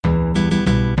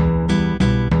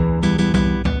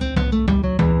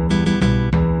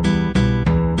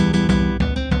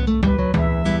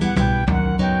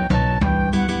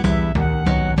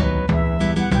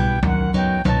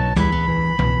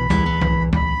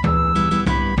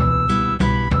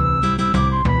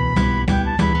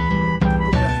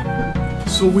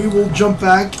So we will jump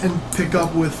back and pick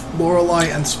up with Lorelei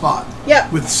and Spot.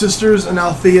 Yep. With Sisters and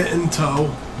Althea in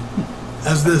tow,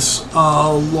 as this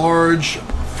large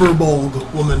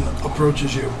furbolg woman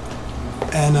approaches you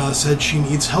and said she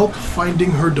needs help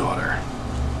finding her daughter.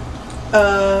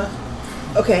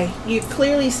 Okay, you're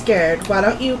clearly scared. Why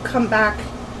don't you come back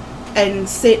and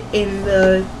sit in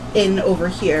the inn over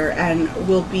here, and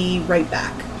we'll be right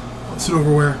back. Sit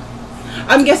over where?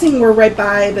 I'm guessing we're right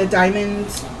by the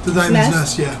Diamond's The Diamond's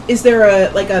Nest, yeah. Is there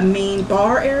a main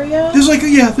bar area? There's like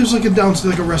a downstairs,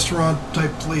 like a restaurant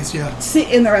type place, yeah. Sit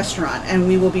in the restaurant, and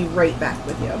we will be right back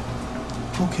with you.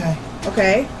 Okay.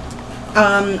 Okay?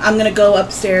 I'm gonna go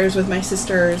upstairs with my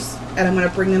sisters, and I'm gonna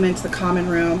bring them into the common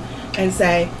room and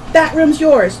say, that room's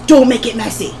yours, don't make it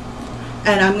messy.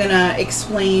 And I'm gonna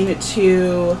explain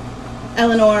to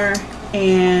Eleanor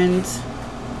and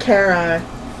Kara,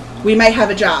 we might have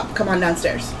a job, come on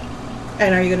downstairs.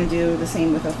 And are you gonna do the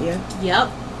same with Althea? Yep.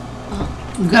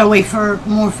 We gotta wait for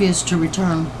Morpheus to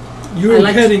return. You were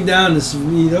heading down to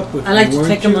meet up with I like to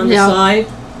take him on the side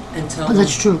and tell him.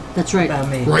 That's true. That's right. About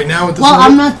me. Right now at this Well,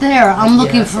 moment? I'm not there. I'm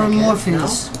looking Yes, for I guess,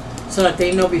 Morpheus. no? So that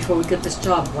they know before we get this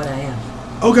job what I am.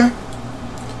 Okay.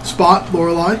 Spot,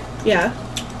 Lorelei. Yeah.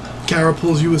 Kara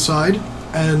pulls you aside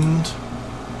and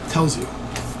tells you.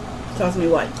 Tells me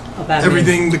what? About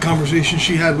everything, the conversation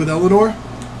she had with Eleanor.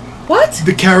 What?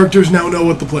 The characters now know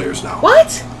what the players know.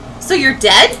 What? So you're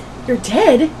dead? You're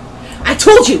dead? I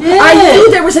told you! Yeah. I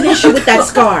knew there was an issue with that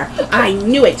scar. I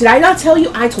knew it. Did I not tell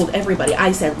you? I told everybody.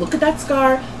 I said, look at that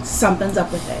scar. Something's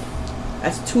up with it.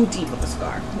 That's too deep of a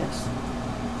scar. Yes.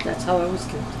 That's how I was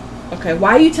killed. Okay,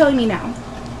 why are you telling me now?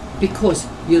 Because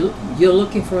you're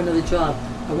looking for another job.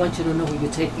 I want you to know who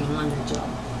you're taking on that job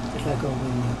if I go with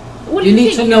you. What do you you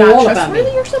need think? to You're know not all about me.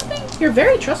 trustworthy or something? You're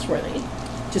very trustworthy.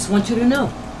 Just want you to know.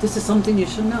 This is something you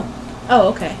should know. Oh,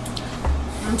 okay.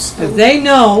 I'm still If they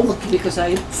know, because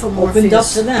I opened up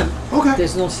to them, okay.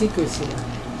 There's no secrets here.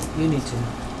 You need to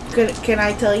know. Can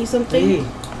I tell you something?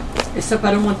 Hey. Except I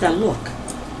don't want that look.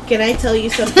 Can I tell you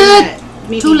something that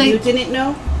maybe Too late. you didn't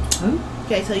know? Huh?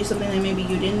 Can I tell you something that maybe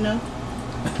you didn't know?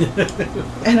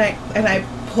 and I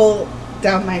pull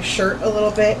down my shirt a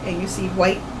little bit, and you see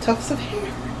white tufts of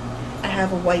hair. I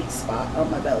have a white spot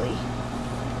on my belly.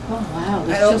 Oh wow!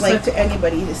 I don't like to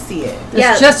anybody to see it.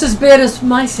 That's just as bad as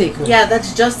my secret. Yeah,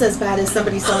 that's just as bad as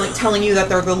somebody telling you that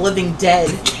they're the living dead.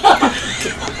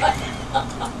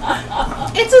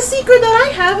 It's a secret that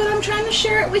I have, and I'm trying to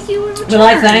share it with you in return. Well,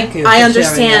 I thank you. I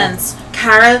understand.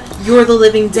 Kara, you're the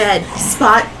living dead.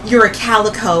 Spot, you're a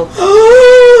calico.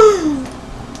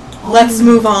 Let's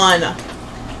move on.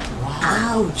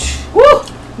 Ouch. Woo!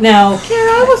 Now,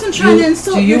 Kara, I wasn't trying to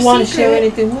insult do your you want to secret. share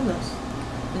anything with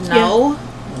us? No.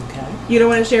 Okay. You don't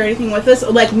want to share anything with us?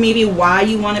 Like maybe why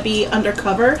you want to be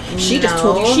undercover? She just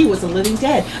told you No. she was a living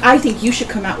dead. I think you should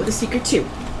come out with a secret too.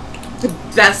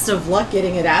 Best of luck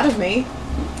getting it out of me.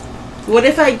 What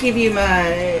if I give you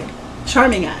my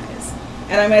charming eyes,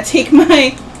 and I'm gonna take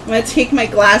my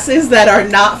glasses that are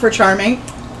not for charming,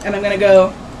 and I'm gonna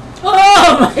go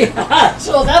Oh my gosh!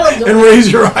 So that'll do. And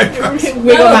raise your eyebrows.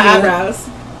 wiggle my eyebrows.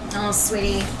 Oh,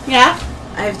 sweetie. Yeah.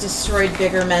 I've destroyed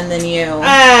bigger men than you.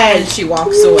 Hey. And she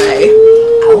walks away.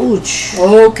 Ouch.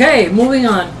 Okay, moving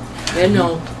on. Then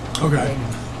no. Okay.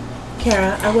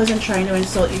 Kara, I wasn't trying to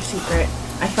insult your secret.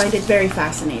 I find it very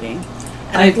fascinating.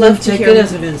 And I'd love to take it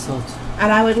as an insult.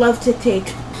 And I would love to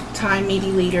take time,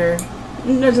 maybe later.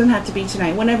 It doesn't have to be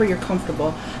tonight. Whenever you're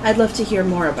comfortable, I'd love to hear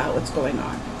more about what's going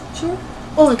on. Sure.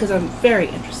 Only because I'm very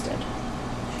interested.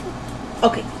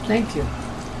 Okay. Thank you.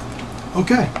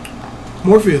 Okay.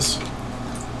 Morpheus.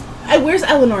 Where's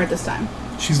Eleanor at this time?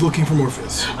 She's looking for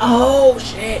Morpheus. Oh,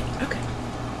 shit. Okay.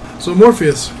 So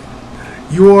Morpheus,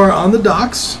 you are on the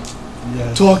docks,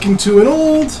 Yes. talking to an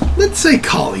old, let's say,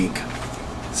 colleague.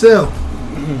 So,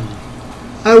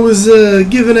 I was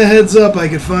given a heads up I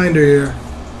could find her here.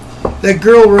 That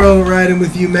girl riding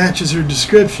with you matches her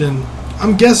description.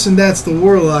 I'm guessing that's the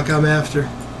warlock I'm after.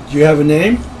 Do you have a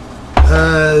name?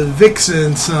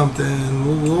 Vixen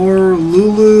something.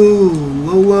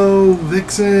 Lolo,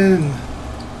 Vixen.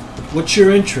 What's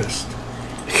your interest?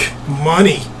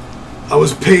 Money. I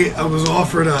was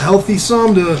offered a healthy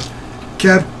sum to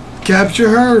capture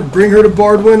her, bring her to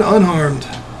Bardwin unharmed.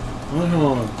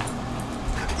 Unharmed.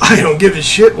 I don't give a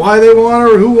shit why they want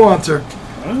her or who wants her.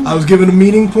 I was given a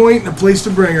meeting point and a place to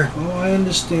bring her. Oh, I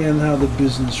understand how the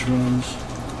business runs.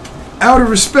 Out of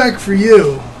respect for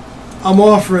you, I'm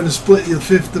offering to split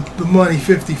the money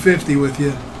 50-50 with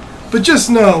you. But just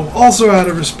know, also out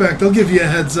of respect, I'll give you a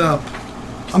heads up.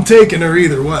 I'm taking her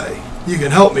either way. You can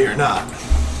help me or not.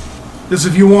 Just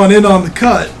if you want in on the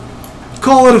cut,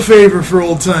 call it a favor for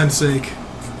old time's sake.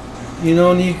 You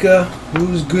know, Nika, it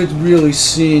was good really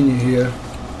seeing you here.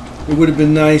 It would have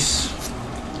been nice.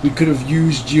 We could have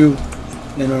used you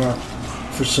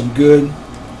for some good,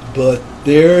 but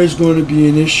there is going to be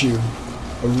an issue,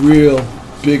 a real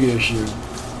big issue.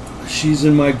 She's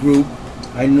in my group.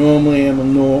 I normally am a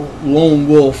lone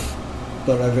wolf,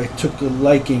 but I took a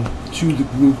liking to the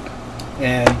group,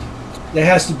 and there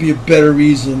has to be a better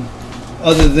reason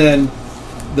other than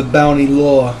the bounty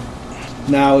law.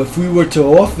 Now, if we were to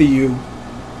offer you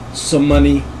some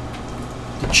money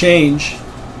to change,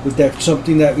 would that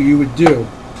something that you would do?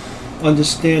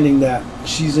 Understanding that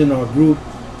she's in our group,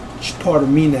 she's part of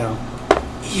me now.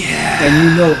 Yeah.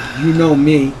 And you know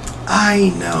me.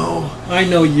 I know. I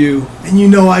know you. And you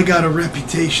know I got a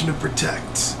reputation to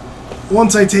protect.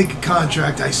 Once I take a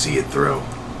contract, I see it through.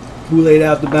 Who laid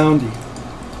out the bounty?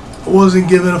 I wasn't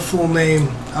given a full name.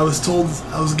 I was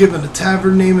given a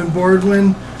tavern name in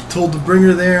Bardwin, told to bring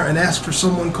her there and ask for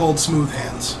someone called Smooth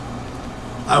Hands.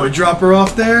 I would drop her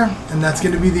off there, and that's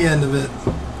going to be the end of it.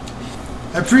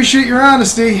 I appreciate your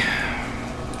honesty.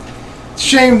 It's a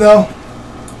shame, though.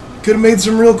 Could have made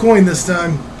some real coin this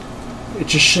time.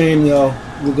 It's a shame, though.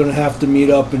 We're going to have to meet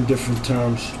up in different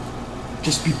terms.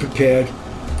 Just be prepared.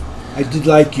 I did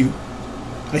like you.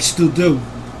 I still do.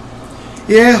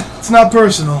 Yeah, it's not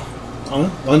personal.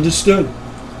 Understood.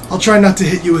 I'll try not to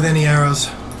hit you with any arrows.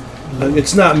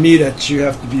 It's not me that you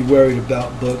have to be worried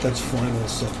about, but that's fine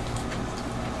also.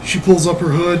 She pulls up her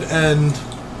hood and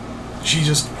she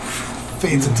just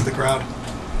fades into the crowd.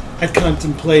 I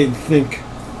contemplate and think,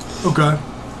 Okay.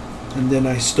 and then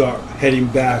I start heading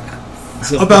back.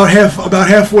 So About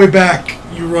halfway back,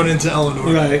 you run into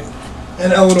Eleanor. Right.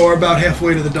 And Eleanor, about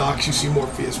halfway to the docks, you see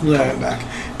Morpheus Right. coming back.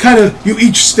 Kind of, you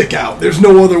each stick out. There's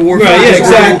no other warfighters Right, yeah,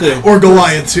 exactly. or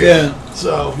Goliaths here. Yeah.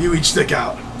 So you each stick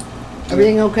out.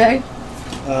 Everything okay?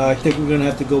 I think we're going to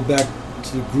have to go back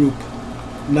to the group.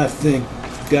 Not think.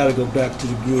 Got to go back to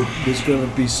the group. There's going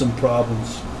to be some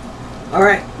problems. All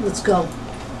right, let's go.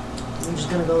 I'm just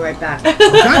gonna go right back.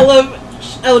 I love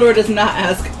Eleanor does not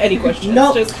ask any questions.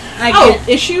 Nope. Just, I oh, get-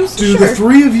 issues? Do Sure. the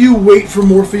three of you wait for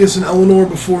Morpheus and Eleanor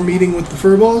before meeting with the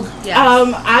Furbog?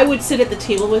 Yeah. I would sit at the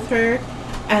table with her,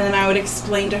 and then I would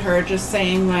explain to her, just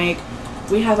saying, like,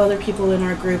 we have other people in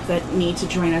our group that need to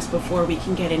join us before we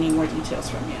can get any more details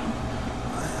from you.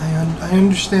 I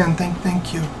understand.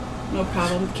 Thank you. No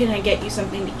problem. Can I get you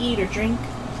something to eat or drink?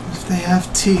 If they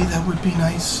have tea, that would be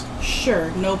nice. Sure,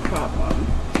 no problem.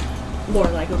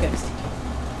 Lorelai, go get us tea.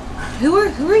 Who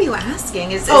are you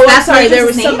asking? Is Oh, that I'm sorry. There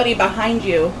was name? somebody behind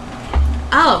you.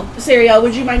 Oh. Sariel,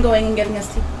 would you mind going and getting us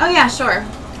tea? Oh yeah, sure.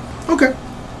 Okay.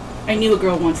 I knew a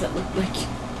girl once that looked like you.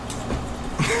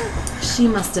 She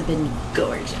must have been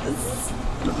gorgeous.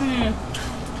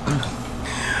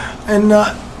 And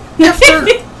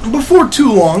before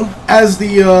too long, as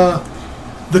the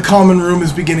common room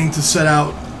is beginning to set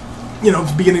out,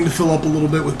 it's beginning to fill up a little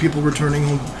bit with people returning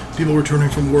home, people returning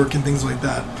from work and things like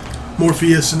that.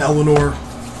 Morpheus and Eleanor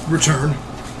return,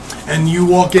 and you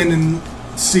walk in and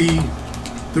see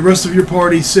the rest of your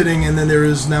party sitting, and then there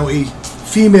is now a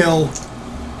female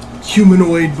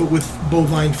humanoid but with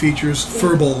bovine features,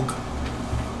 Furbolg,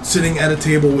 sitting at a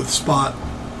table with Spot,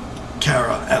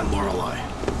 Kara, and Lorelei.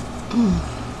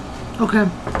 Okay.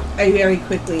 I very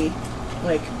quickly,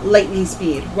 like, lightning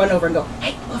speed, run over and go,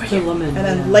 hey, over here. Kill 'em And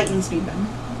then yeah. lightning speed them.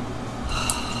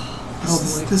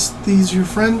 These your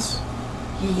friends?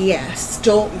 Yes,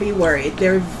 don't be worried.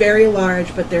 They're very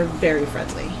large, but they're very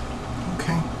friendly.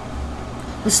 Okay.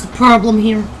 What's the problem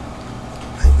here?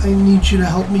 I need you to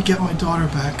help me get my daughter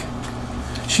back.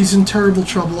 She's in terrible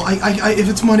trouble. I if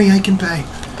it's money, I can pay.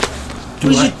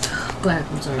 We should... Go ahead,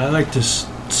 I'm sorry. I like to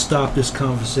stop this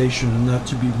conversation and not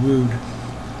to be rude.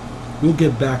 We'll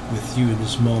get back with you in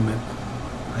this moment.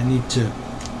 I need to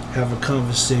have a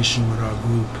conversation with our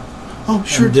group. Oh,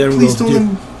 sure. And then Please we'll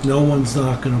don't. No one's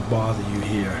not going to bother you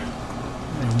here.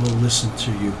 And we'll listen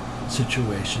to your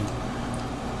situation.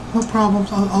 No problems.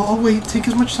 I'll wait. Take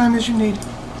as much time as you need.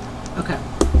 Okay.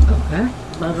 Okay.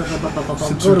 Blah, blah, blah, blah, blah, blah.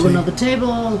 Sips Go her to tea. another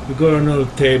table. We go to another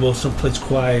table, someplace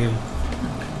quiet.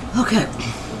 Okay.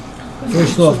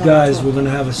 First off, guys, we're going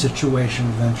to have a situation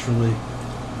eventually.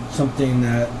 Something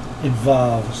that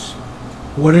involves...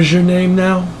 What is your name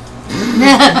now?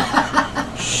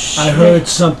 I heard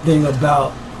something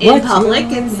about... In What? public,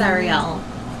 it's Sariel.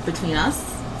 Between us,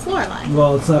 it's Lorelai.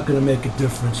 Well, it's not going to make a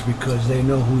difference because they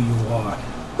know who you are.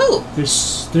 Who?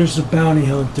 There's a bounty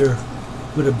hunter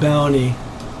with a bounty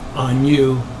on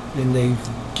you, and they've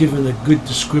given a good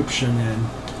description, and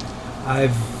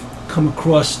I've come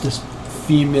across this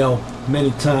female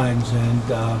many times,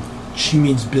 and she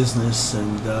means business,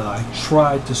 and I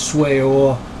tried to sway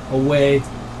her away,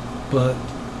 but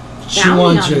she Bounty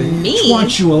wants on you. me? She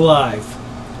wants you alive.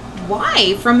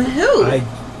 Why? From who? I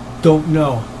don't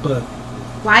know, but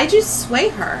Why'd you sway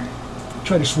her?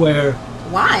 try to swear.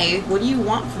 Why? What do you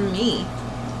want from me?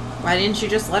 Why didn't you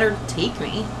just let her take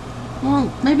me?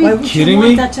 Well, maybe. Why would Kidding you want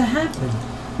me? that to happen?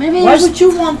 Maybe Why there's. would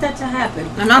you want that to happen?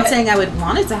 I'm not saying I would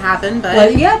want it to happen, but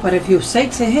Well, yeah, but if you say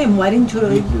to him, why didn't you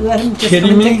let him just kidding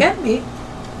come and me? get me?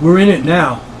 We're in it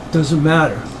now. Doesn't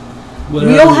matter.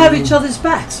 We all have each other's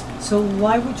backs, so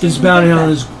why would you? This do bounty that?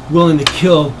 hunter is willing to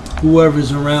kill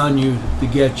whoever's around you to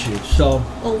get you. So,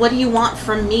 well, what do you want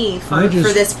from me I just-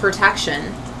 for this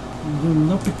protection?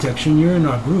 no protection. You're in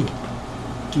our group.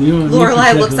 You don't need Lorelai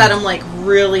protection. looks at him like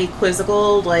really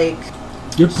quizzical, like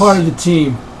You're part of the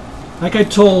team. Like I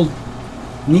told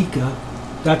Nika,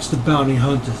 that's the bounty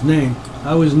hunter's name.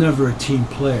 I was never a team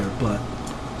player, but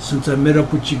since I met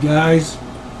up with you guys,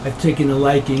 I've taken a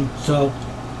liking, so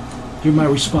you're my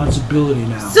responsibility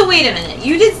now. So wait a minute.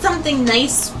 You did something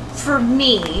nice for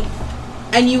me,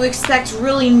 and you expect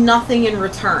really nothing in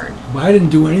return. But I didn't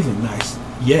do anything nice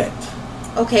yet.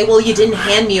 Okay, well, you didn't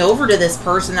hand me over to this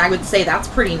person. I would say that's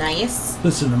pretty nice.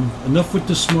 Listen, enough with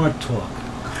the smart talk.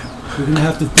 We're gonna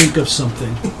have to think of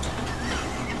something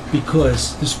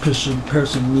because this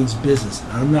person means business.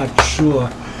 I'm not sure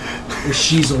if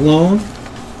she's alone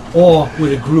or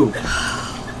with a group.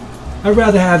 I'd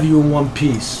rather have you in one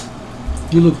piece.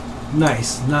 You look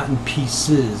nice, not in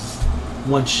pieces.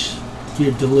 Once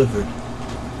you're delivered.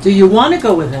 Do you want to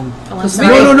go with him? Oh, I'm 'Cause sorry.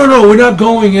 No. We're not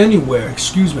going anywhere.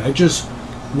 Excuse me. I just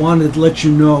wanted to let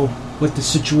you know what the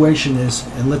situation is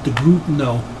and let the group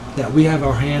know that we have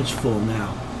our hands full now.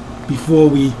 Before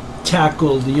we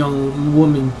tackle the young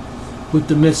woman with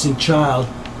the missing child,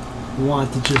 we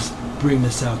want to just bring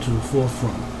this out to the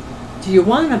forefront. Do you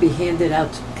want to be handed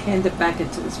back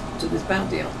into to this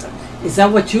bounty hunter? Is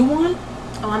that what you want?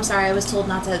 Oh, I'm sorry. I was told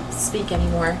not to speak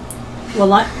anymore.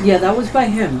 Well, yeah, that was by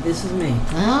him. This is me.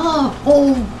 Oh.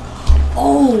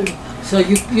 So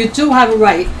you do have a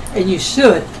right, and you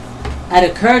should, out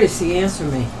of courtesy, answer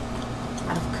me.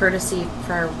 Out of courtesy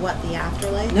for what, the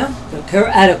afterlife? No,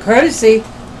 out of courtesy,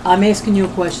 I'm asking you a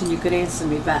question. You could answer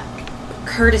me back.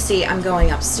 Courtesy, I'm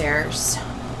going upstairs.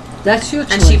 That's your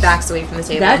choice. And she backs away from the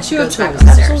table. and That's she your goes back choice.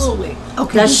 upstairs. Absolutely.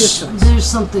 Okay. That's There's, your choice. there's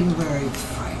something very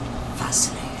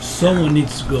fascinating. Someone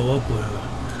needs to go up with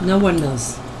her. No one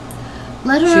does.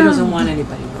 Let her. She doesn't want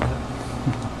anybody with her.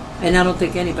 And I don't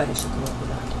think anybody should go up with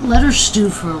her. Let her stew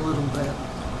for a little bit.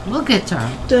 We'll get to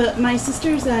her. My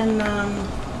sisters and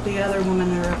the other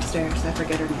woman are upstairs. I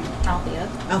forget her name. Althea.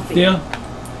 Althea. Yeah?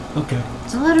 Okay.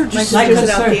 So let her My just. sisters and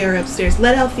concern- Althea are upstairs.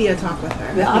 Let Althea talk with her.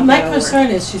 I think My that'll work. concern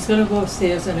is she's going to go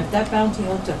upstairs, and if that bounty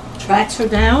hunter tracks her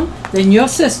down, then your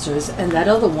sisters and that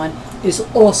other one is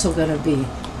also going to be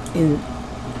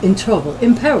in trouble,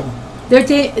 in peril. They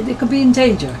could be in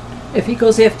danger if he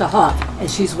goes after her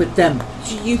and she's with them.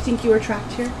 Do you think you were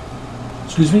tracked here?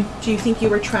 Excuse me? Do you think you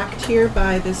were tracked here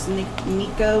by this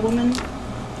Nika woman?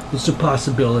 It's a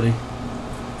possibility.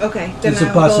 Okay, then It's a I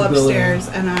will go possibility. upstairs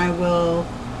and I will.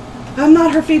 I'm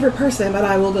not her favorite person, but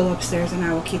I will go upstairs and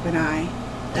I will keep an eye.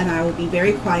 And I will be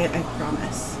very quiet, I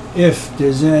promise. If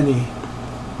there's any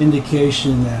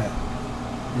indication that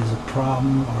there's a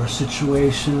problem or a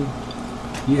situation,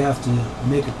 you have to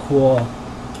make a call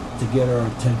to get our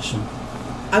attention.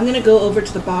 I'm gonna go over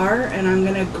to the bar and I'm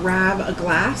gonna grab a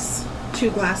glass,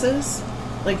 2 glasses.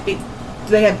 Like, do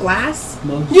they have glass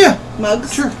Mugs? Yeah,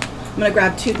 mugs? sure. I'm gonna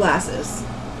grab 2 glasses.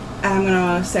 And I'm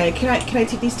gonna say, can I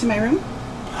take these to my room?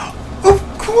 Of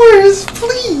course,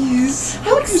 please.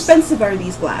 How expensive are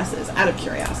these glasses, out of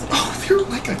curiosity? Oh, they're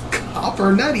like a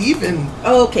copper, not even.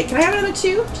 Oh, okay, can I have another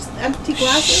 2? Just empty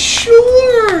glasses?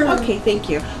 Sure. Okay, thank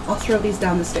you. I'll throw these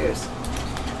down the stairs.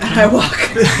 And I walk.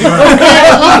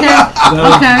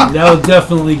 That'll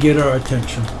definily get our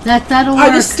attention. That'll Are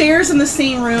work. the stairs in the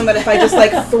same room, but if I just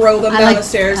like throw them I down like- the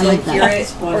stairs, I you'll like that. hear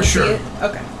it or Sure. see it?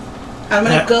 Okay. I'm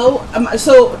gonna go.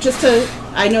 So just to,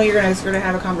 I know you guys are gonna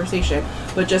have a conversation,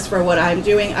 but just for what I'm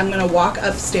doing, I'm gonna walk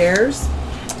upstairs,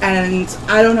 and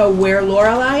I don't know where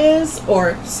Lorelai is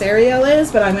or Sariel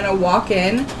is, but I'm gonna walk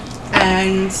in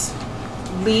and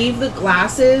leave the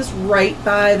glasses right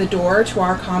by the door to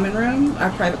our common room,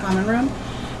 our private common room.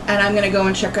 And I'm going to go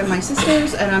and check on my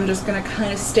sisters, and I'm just going to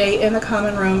kind of stay in the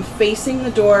common room facing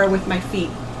the door with my feet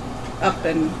up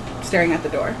and staring at the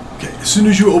door. Okay, as soon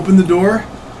as you open the door,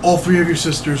 all 3 of your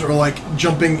sisters are like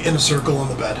jumping in a circle on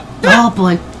the bed. Oh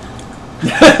boy.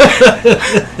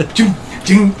 Ding,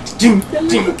 ding, ding,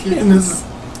 ding. And this is,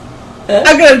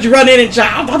 I'm going to run in and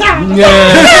jump.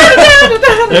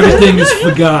 Everything is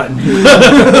forgotten.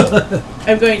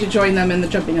 I'm going to join them in the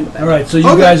jumping in the bed. All right, so you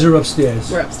Okay. guys are upstairs.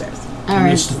 We're upstairs. All And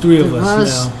right. it's the three of there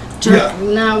us was- now.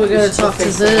 Now we gotta talk to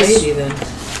this.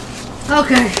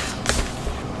 Okay.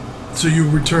 So you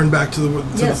return back to the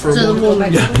Yes, fur to the boat?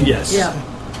 woman. Yeah, yes. Yeah.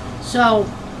 So,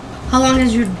 how long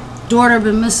has your daughter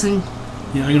been missing?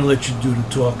 Yeah, I'm gonna let you do the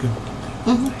talking.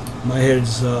 Mm-hmm. My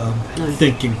head's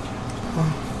thinking.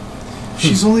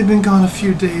 She's only been gone a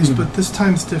few days, but this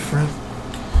time's different.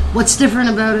 What's different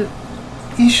about it?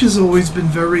 Isha's always been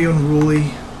very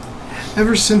unruly.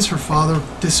 Ever since her father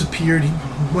disappeared, he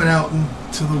went out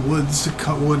into the woods to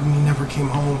cut wood and he never came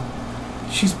home.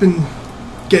 She's been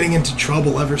getting into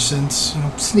trouble ever since,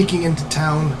 sneaking into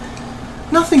town.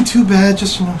 Nothing too bad,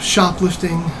 just,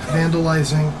 shoplifting,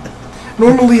 vandalizing.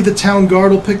 Normally the town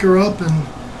guard will pick her up and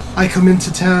I come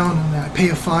into town and I pay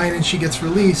a fine and she gets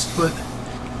released, but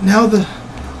now the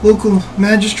local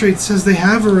magistrate says they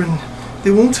have her and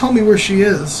they won't tell me where she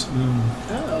is.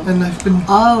 And I've been...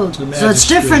 Oh, The so it's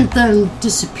magistrate. different than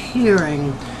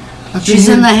disappearing. I've been She's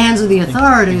in hearing- the hands of the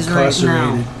authorities right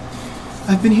Incarcerated. now.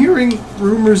 I've been hearing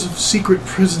rumors of secret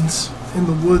prisons in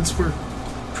the woods where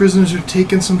prisoners are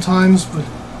taken sometimes, but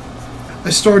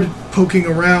I started poking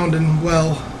around and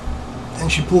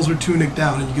she pulls her tunic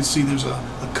down and you can see there's a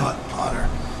cut on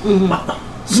her.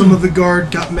 Some of the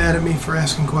guard got mad at me for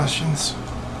asking questions.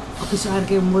 Okay, so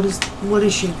again, what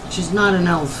is she? She's not an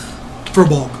elf. For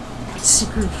bulk.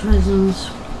 Secret prisons.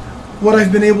 What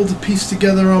I've been able to piece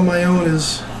together on my own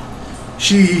is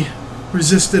she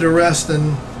resisted arrest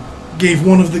and gave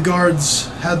one of the guards,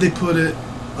 how'd they put it,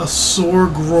 a sore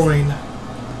groin.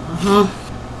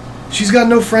 She's got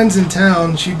no friends in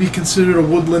town. She'd be considered a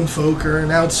woodland folk or an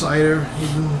outsider,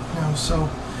 even, so.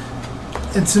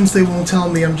 And since they won't tell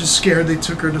me, I'm just scared they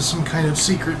took her to some kind of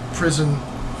secret prison.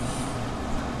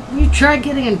 You tried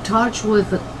getting in touch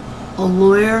with a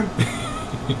lawyer?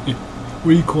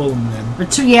 What do you call them then? Or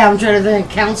two? Yeah, I'm trying to think.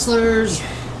 Counselors?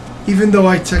 Even though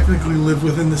I technically live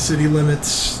within the city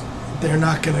limits, they're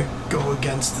not going to go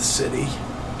against the city.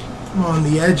 I'm on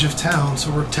the edge of town,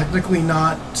 so we're technically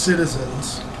not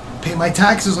citizens. Pay my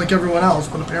taxes like everyone else,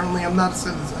 but apparently I'm not a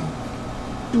citizen.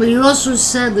 But you also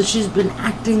said that she's been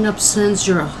acting up since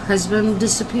your husband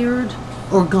disappeared?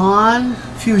 Or gone?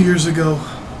 A few years ago,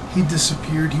 he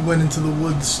disappeared. He went into the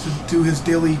woods to do his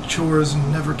daily chores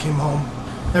and never came home.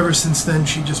 Ever since then,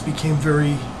 she just became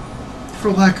very,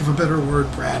 for lack of a better word,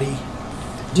 bratty.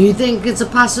 Do you think it's a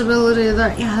possibility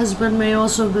that your husband may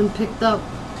also have been picked up?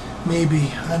 Maybe.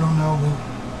 I don't know.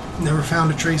 We never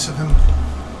found a trace of him.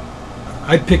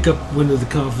 I pick up into the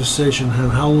conversation.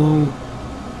 And how long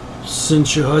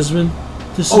since your husband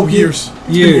disappeared? Oh, years. It's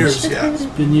been Years. yeah. It's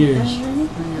been years.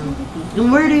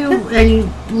 And where do you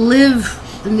live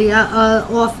in the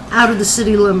out of the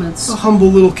city limits? It's a humble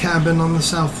little cabin on the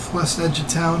southwest edge of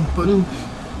town, but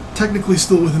technically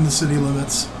still within the city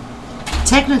limits.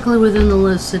 Technically within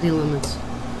the city limits.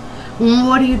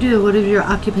 What do you do? What is your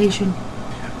occupation?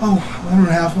 Oh, I don't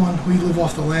have one. We live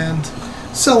off the land.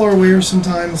 Sell our wares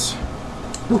sometimes.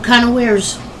 What kind of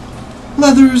wares?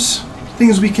 Leathers,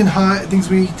 things we can hide, things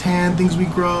we tan, things we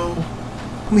grow.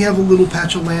 We have a little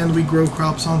patch of land we grow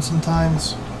crops on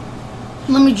sometimes.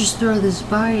 Let me just throw this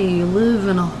by you. You live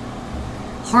in a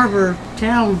harbor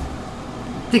town.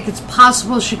 Think it's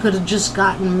possible she could have just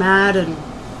gotten mad and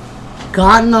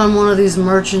gotten on one of these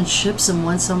merchant ships and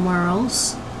went somewhere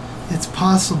else? It's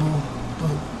possible, but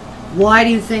Why do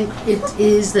you think it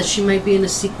is that she might be in a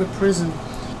secret prison?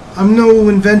 I'm no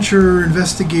inventor or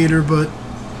investigator, but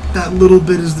that little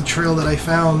bit is the trail that I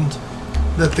found,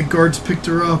 that the guards picked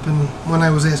her up, and when I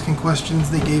was asking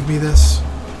questions, they gave me this.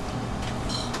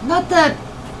 Not that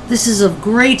this is of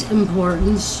great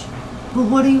importance, but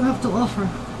what do you have to offer?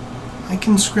 I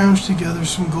can scrounge together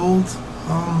some gold.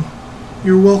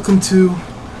 You're welcome to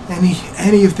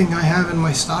anything I have in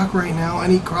my stock right now.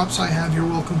 Any crops I have, you're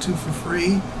welcome to for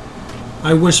free.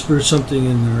 I whispered something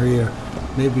in their ear.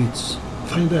 Maybe it's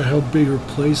find out how big her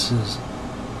place is.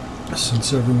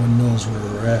 Since everyone knows where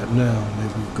we're at now,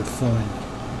 maybe we could find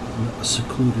a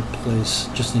secluded place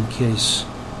just in case.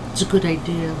 It's a good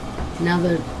idea. Now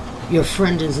that your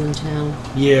friend is in town.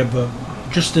 Yeah, but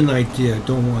just an idea. I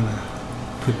don't want to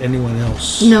put anyone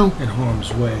else No. in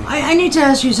harm's way. I need to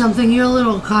ask you something. Your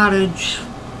little cottage,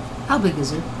 how big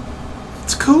is it?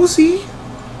 It's cozy.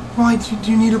 Why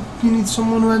do you need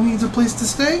someone who needs a place to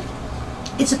stay?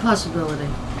 It's a possibility.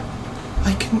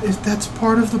 I can, if that's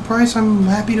part of the price, I'm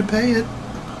happy to pay it.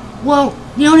 Well,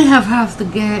 you only have half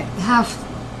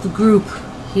the group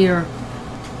here.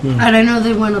 And I know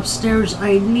they went upstairs.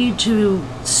 I need to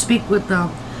speak with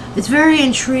them. It's very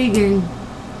intriguing.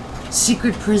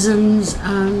 Secret prisons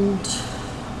and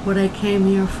what I came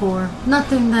here for.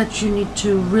 Nothing that you need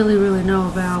to really know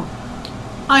about.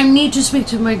 I need to speak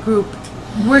to my group.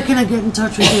 Where can I get in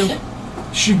touch with you?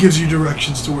 She gives you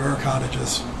directions to where her cottage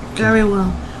is. Very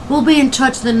well. We'll be in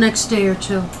touch the next day or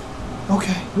two.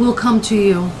 Okay, We'll come to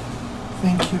you.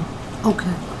 thank you.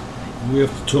 Okay. We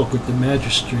have to talk with the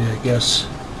magistrate, I guess,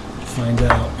 to find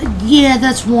out. Yeah,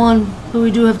 that's one. But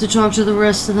we do have to talk to the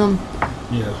rest of them.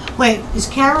 Yeah. Wait, is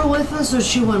Kara with us or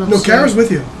she went No, upstairs? Kara's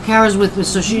with you. Kara's with us,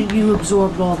 so you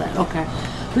absorbed all that. Okay.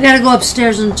 We gotta go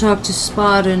upstairs and talk to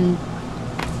Spot and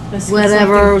Let's get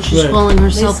whatever something- she's Right. calling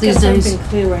herself Let's these get days. something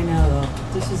clear right now, though.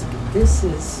 This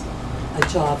is a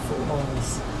job for all of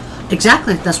us.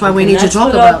 Exactly. That's why we can need to not talk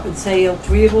split up about. and say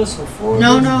 3 of us or 4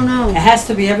 No, of us. no, It no. has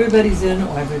to be everybody's in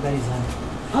or everybody's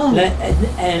out. Oh,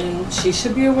 And she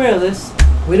should be aware of this.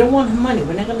 We don't want her money.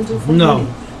 We're not going to do it for No. money.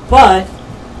 But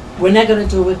we're not going to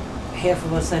do it half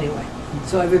of us anyway.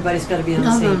 So everybody's got to be on the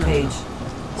No, same no. page.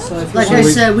 So if like you I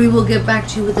want, said, we will get back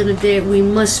to you within a day. We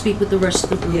must speak with the rest of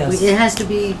the group. Yes. It has to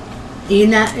be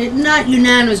not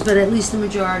unanimous, but at least the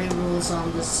majority rules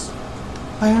on this.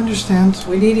 I understand.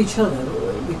 we need each other.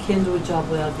 We can't do a job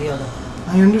without the other.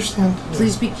 I understand.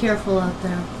 Please be careful out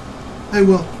there. I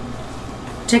will.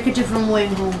 Take a different way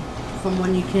home from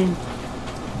when you came.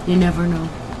 You never know.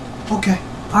 Okay.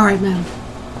 All right, ma'am.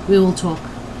 We will talk.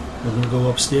 We're going to go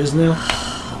upstairs now?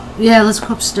 Yeah, let's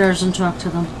go upstairs and talk to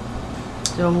them.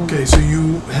 So, Okay, so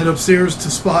you head upstairs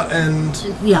to Spot and...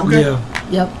 yeah. Okay. Yeah.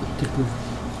 Yep. I think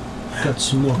we've got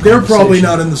some more They're probably conversation.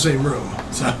 not in the same room,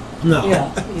 so... No.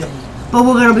 Yeah. But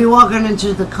we're gonna be walking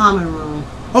into the common room.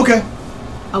 Okay.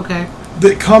 Okay.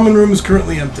 The common room is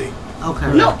currently empty.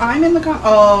 Okay. No, I'm in the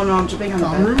Oh no, I'm jumping on the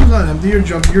Common bed. room is not empty.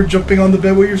 You're jumping on the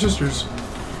bed with your sisters.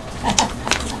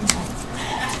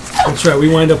 That's right. We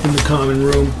wind up in the common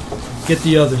room. Get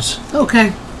the others.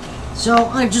 Okay. So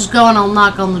I just go and I'll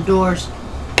knock on the doors.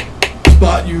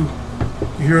 Spot, you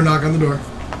hear a knock on the door.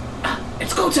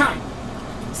 It's go time.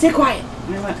 Stay quiet.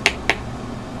 And I went,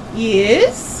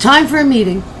 yes? Time for a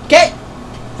meeting. Okay.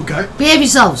 Okay. Behave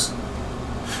yourselves.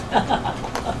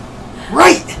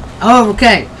 Right! Oh,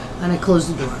 okay. And I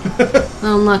close the door.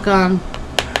 I'll knock on.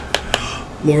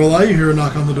 Lorelai, you hear a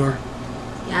knock on the door.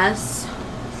 Yes.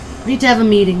 We need to have a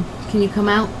meeting. Can you come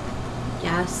out?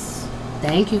 Yes.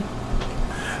 Thank you.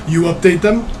 You update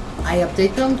them. I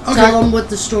update them. Okay. Tell them what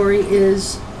the story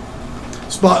is.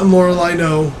 Spot and Lorelai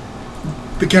know.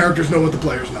 The characters know what the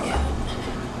players know.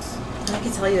 I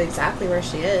can tell you exactly where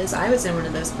she is. I was in one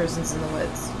of those prisons in the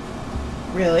woods.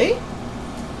 Really?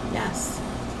 Yes.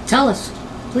 Tell us,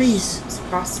 please. It's a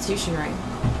prostitution ring.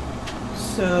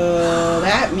 So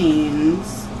that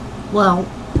means Well,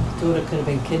 Daughter could have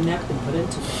been kidnapped and put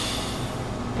into it.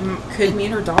 It could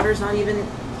mean her daughter's not even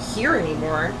here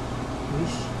anymore.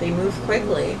 They moved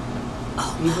quickly.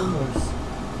 Even worse.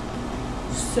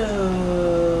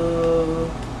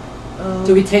 so.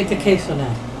 Do we take the case or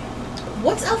not?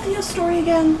 What's Althea's story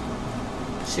again?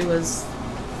 She was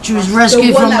she was The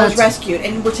rescued one from that that. was rescued,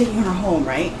 and we're taking her home,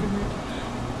 right?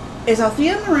 Is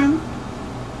Althea in the room?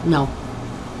 No,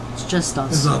 it's just Is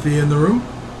us. Althea in the room?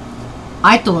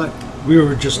 I thought. We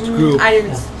were just a group. I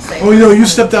didn't say. Oh, no, you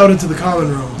stepped out into the common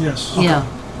room. Yes. Yeah.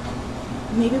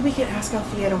 Maybe we could ask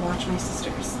Althea to watch my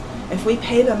sisters. If we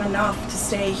pay them enough to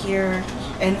stay here,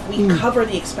 and if we cover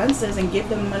the expenses and give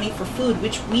them money for food,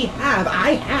 which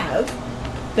I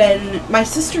have, then my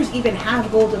sisters even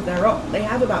have gold of their own. They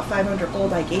have about 500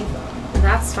 gold I gave them.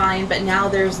 That's fine, but now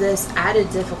there's this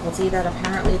added difficulty that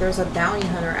apparently there's a bounty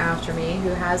hunter after me who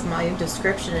has my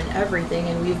description and everything,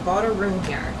 and we've bought a room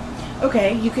here.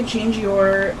 Okay, you can change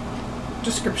your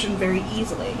description very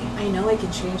easily. I know I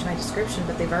can change my description,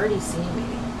 but they've already seen me.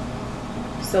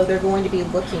 So they're going to be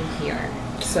looking here.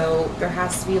 So there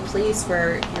has to be a place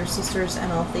where your sisters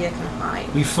and Althea can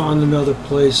hide. We found another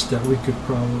place that we could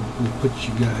probably put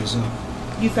you guys up.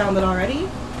 You found it already?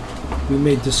 We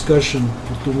made discussion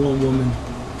with the one woman.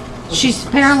 She's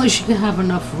apparently she could have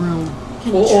enough room.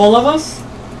 For all of us?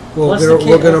 Well, What's the we're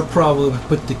kid- going to probably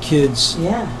put the kids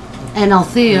Yeah. And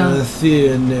Althea,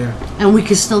 Thea in there. and we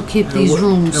can still keep And these we'll-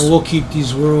 rooms. And we'll keep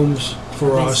these rooms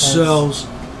for That makes sense. ourselves.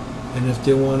 And if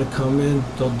they want to come in,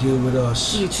 they'll deal with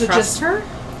us. Do you So trust just- her?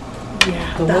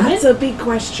 Yeah, The that's woman? a big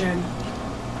question.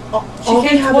 All She we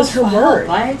can't have call is her for word.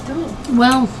 help. I do.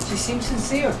 Well, She seems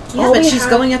sincere. Yeah, All but we she's have-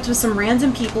 going up to some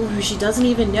random people who she doesn't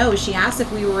even know. She asked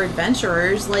if we were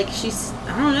adventurers. Like,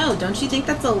 I don't know. Don't you think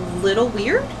that's a little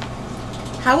weird?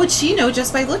 How would she know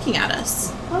just by looking at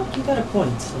us? Well, you got a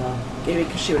point. Maybe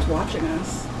because she was watching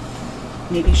us.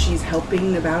 Maybe she's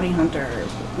helping the bounty hunter.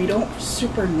 We don't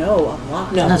super know a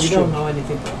lot. No, That's we true. don't know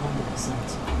anything for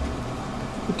 100%.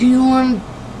 do you want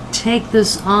to take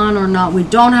this on or not? We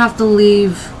don't have to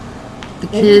leave the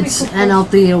Maybe we kids could and put-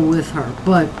 Althea with her,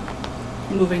 but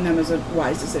Moving them is a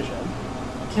wise decision.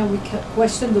 Can we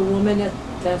question the woman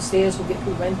downstairs who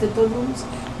rented the rooms?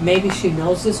 Maybe she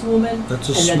knows this woman. That's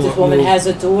a and that smart this woman move. has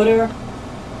a daughter.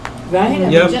 Right? I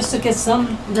mean, Yep. just to get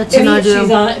some... That's an idea.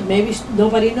 She's on, maybe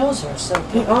nobody knows her, so...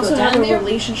 We also go have down a there.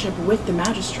 relationship with the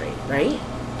magistrate, right?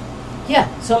 Yeah,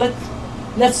 so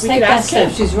let's We take could that ask step.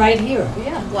 him. She's right here.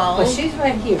 Yeah. Well- But she's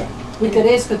right here. We could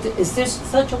ask her, is there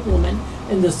such a woman,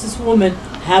 and does this woman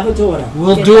have a daughter?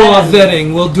 We'll Get do that our out of there.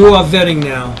 vetting. We'll do our vetting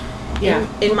now. Yeah.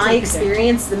 In my Looks like we did.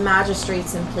 experience, the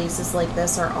magistrates in places like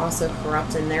this are also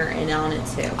corrupt, and they're in on it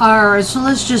too. Alright, so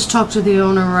let's just talk to the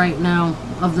owner right now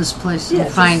of this place Yeah,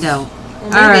 and find just- out.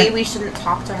 Well, All maybe right. we shouldn't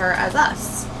talk to her as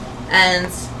us. And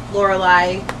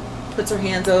Lorelai puts her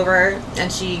hands over,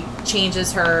 and she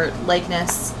changes her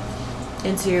likeness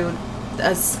into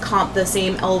the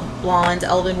same blonde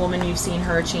elven woman you've seen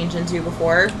her change into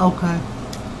before. Okay.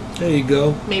 There you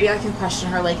go. Maybe I can question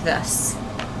her like this.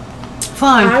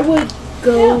 Fine. I would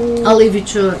go. I'll leave you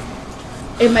to it.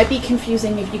 It might be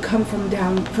confusing if you come from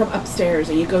upstairs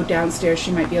and you go downstairs.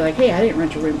 She might be like, "Hey, I didn't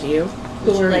rent a room to you.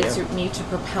 Would Who you are like you?" me to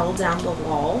propel down the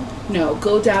wall? No,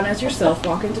 go down as yourself.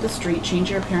 Walk into the street, change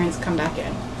your appearance, come back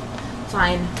in.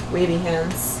 Fine, wavy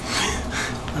hands.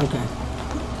 Okay.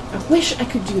 I wish I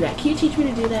could do that. Can you teach me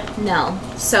to do that? No.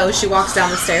 So she walks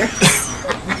down the stairs.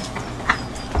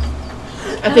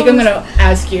 I think I'm gonna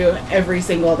ask you every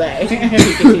single day if you can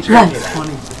teach me to do That's that.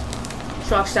 funny.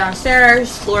 She walks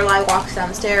downstairs. Lorelai walks down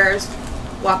the stairs,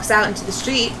 walks out into the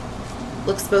street,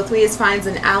 looks both ways, finds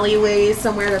an alleyway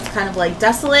somewhere that's kind of like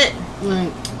desolate,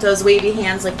 Right. does wavy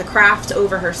hands like the craft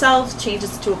over herself,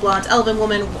 changes to a blonde elven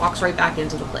woman, walks right back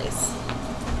into the place,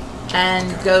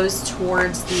 and goes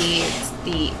towards the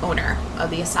owner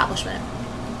of the establishment.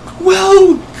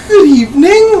 Well, good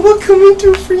evening. What can we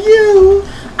do for you?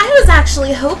 I was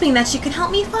actually hoping that you could help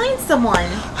me find someone.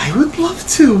 I would love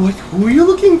to. Like, who are you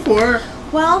looking for?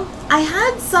 Well, I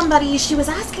had somebody, she was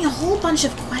asking a whole bunch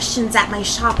of questions at my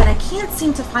shop, and I can't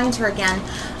seem to find her again.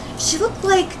 She looked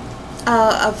like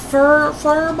a fur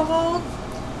ball.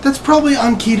 That's probably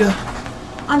Ankita.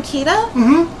 Ankita?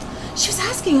 Mm-hmm. She was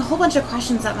asking a whole bunch of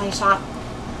questions at my shop.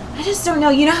 I just don't know.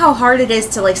 You know how hard it is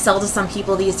to like sell to some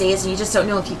people these days, and you just don't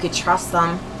know if you could trust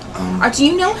them. Do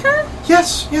you know her?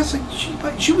 Yes.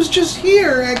 She was just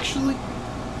here, actually.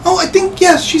 Oh, I think,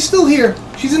 yes, she's still here.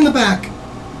 She's in the back.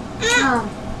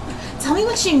 Tell me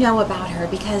what you know about her,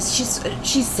 because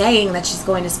she's saying that she's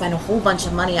going to spend a whole bunch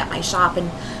of money at my shop, and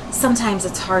sometimes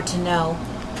it's hard to know.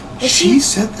 Is She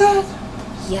said that?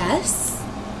 Yes.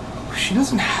 She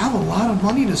doesn't have a lot of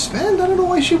money to spend. I don't know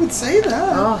why she would say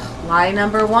that. Oh, lie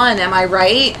number one, am I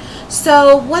right?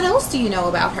 So, what else do you know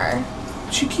about her?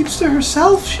 She keeps to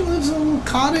herself. She lives in a little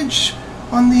cottage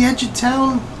on the edge of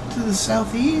town to the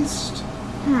southeast.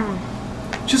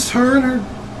 Just her and her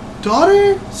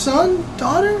daughter?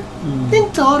 I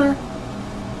think daughter.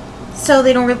 So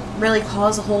they don't really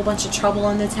cause a whole bunch of trouble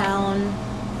in the town?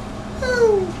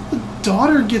 Well, the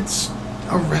daughter gets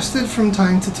arrested from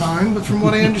time to time, but from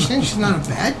what I understand, she's not a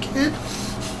bad kid.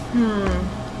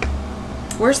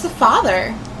 Where's the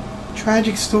father?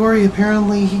 Tragic story.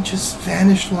 Apparently, he just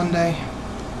vanished one day.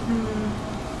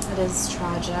 That is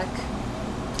tragic.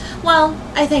 Well,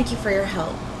 I thank you for your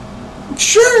help.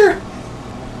 Sure.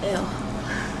 Ew.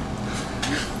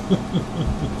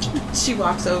 She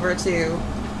walks over to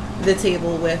the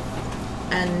table with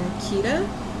Ankita.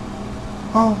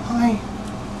 Oh, hi.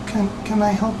 Can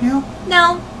I help you?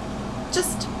 No,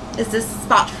 just, is this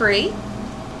spot free?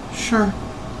 Sure.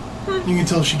 You can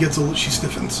tell she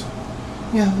stiffens.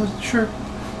 Yeah, sure.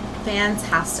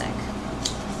 Fantastic.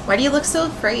 Why do you look so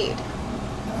afraid?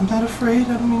 I'm not afraid.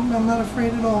 I'm not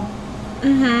afraid at all.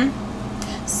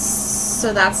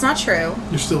 So that's not true.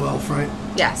 You're still elf, right?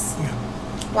 Yes. Yeah.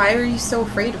 Why are you so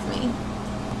afraid of me?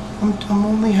 I'm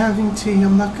only having tea.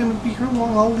 I'm not gonna be here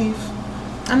long. I'll leave.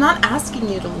 I'm not asking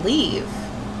you to leave.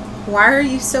 Why are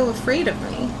you so afraid of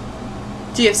me?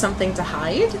 Do you have something to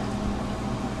hide?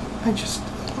 I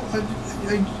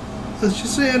let's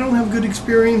just say I don't have good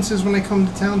experiences when I come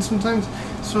to town sometimes.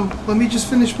 So let me just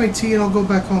finish my tea and I'll go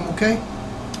back home, okay?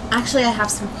 Actually, I have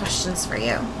some questions for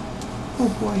you. Oh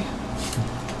boy.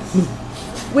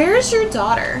 Where is your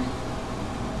daughter?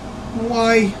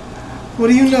 Why? What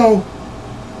do you know?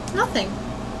 Nothing.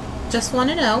 Just want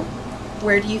to know,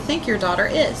 where do you think your daughter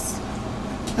is?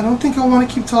 I don't think I want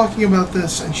to keep talking about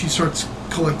this. And she starts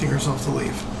collecting herself to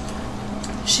leave.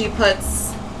 She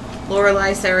puts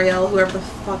Lorelai, Sariel, whoever the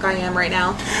fuck I am right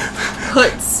now,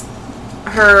 puts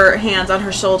her hands on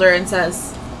her shoulder and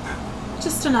says,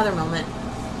 just another moment.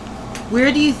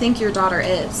 Where do you think your daughter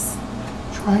is?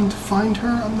 Trying to find her.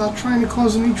 I'm not trying to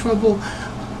cause any trouble.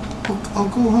 I'll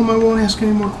go home. I won't ask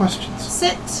any more questions.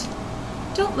 Sit.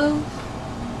 Don't move.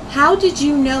 How did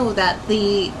you know that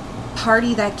the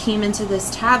party that came into this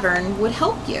tavern would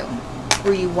help you?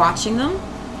 Were you watching them?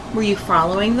 Were you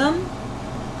following them?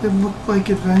 They look like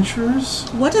adventurers.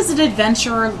 What does an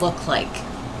adventurer look like?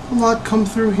 A lot come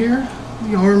through here.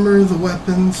 The armor, the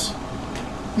weapons.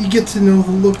 You get to know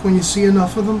the look when you see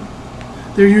enough of them.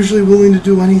 They're usually willing to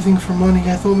do anything for money.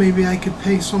 I thought maybe I could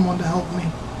pay someone to help me.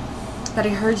 But I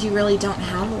heard you really don't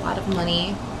have a lot of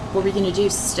money. What were you going to do,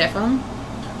 stiff them?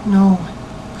 No,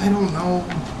 I don't know.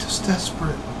 I'm just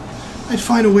desperate. I'd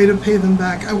find a way to pay them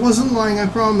back. I wasn't lying, I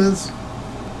promise.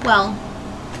 Well,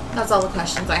 that's all the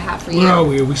questions I have for you. Where are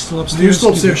we? Are we still upstairs? You're still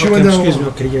upstairs. She went down Excuse me.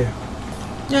 alone. Okay,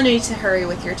 yeah. No need to hurry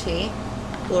with your tea.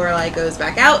 Lorelai goes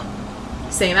back out.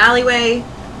 Same alleyway.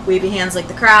 Wavy hands like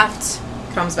the craft.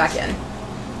 Comes back in.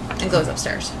 And goes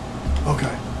upstairs.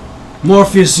 Okay.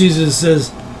 Morpheus sees it and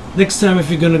says, next time if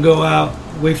you're going to go out,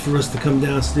 wait for us to come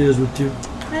downstairs with you.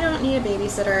 I don't need a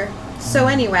babysitter. So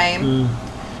anyway,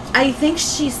 I think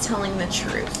she's telling the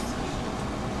truth.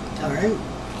 Alright.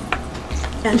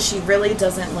 And she really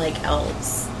doesn't like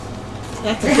elves.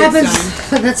 That's a It good sign.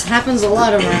 happens. That happens a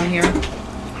lot around here.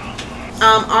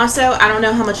 Also, I don't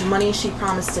know how much money she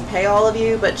promised to pay all of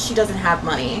you, but she doesn't have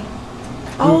money.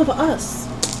 All of us.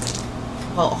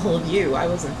 Well, all of you. I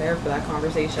wasn't there for that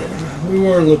conversation. We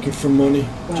weren't looking for money.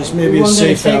 Just maybe we a weren't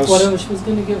gonna safe take house. whatever she was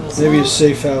going to give us. Maybe a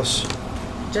safe house.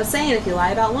 Just saying, if you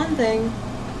lie about one thing,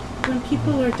 When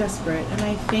people are desperate, and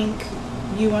I think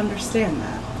you understand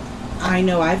that. I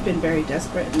know I've been very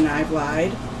desperate and I've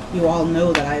lied. You all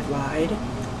know that I've lied.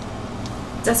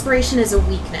 desperation is a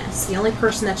weakness. The only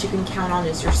person that you can count on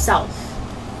is yourself.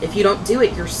 If you don't do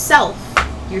it yourself,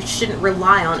 you shouldn't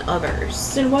rely on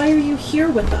others. Then why are you here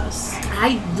with us?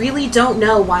 I really don't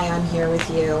know why I'm here with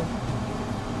you.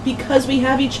 Because we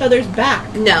have each other's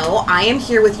back. No, I am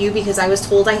here with you because I was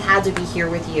told I had to be here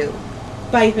with you.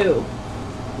 By who?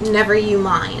 Never you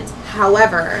mind.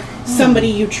 However, Somebody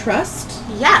you trust?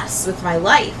 yes, with my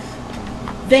life.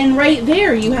 Then right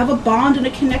there, you have a bond and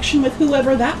a connection with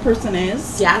whoever that person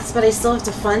is. Yes, but I still have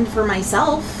to fund for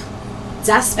myself. And that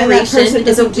Desperation person is a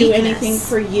doesn't do weakness. anything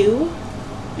for you.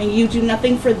 And you do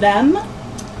nothing for them.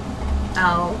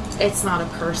 Oh, it's not a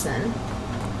person.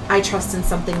 I trust in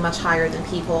something much higher than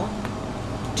people.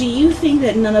 Do you think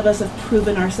that none of us have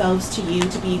proven ourselves to you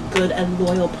to be a good and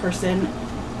loyal person?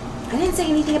 I didn't say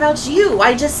anything about you.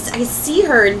 I see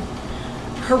her and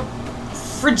her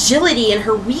fragility and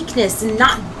her weakness and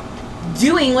not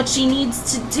doing what she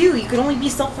needs to do. You can only be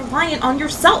self-reliant on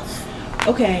yourself.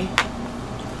 Okay.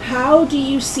 How do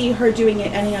you see her doing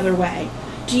it any other way?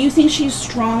 Do you think she's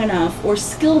strong enough or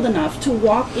skilled enough to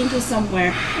walk into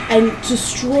somewhere and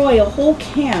destroy a whole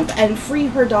camp and free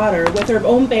her daughter with her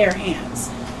own bare hands?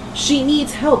 She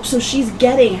needs help, so she's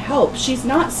getting help. She's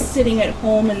not sitting at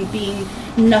home and being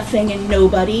nothing and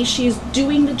nobody. She's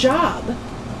doing the job.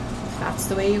 If that's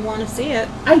the way you want to see it.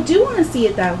 I do want to see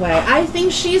it that way. I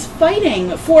think she's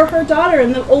fighting for her daughter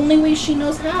in the only way she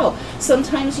knows how.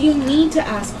 Sometimes you need to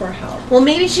ask for help. Well,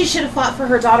 maybe she should have fought for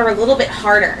her daughter a little bit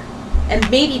harder. And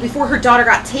maybe before her daughter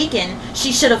got taken,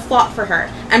 she should have fought for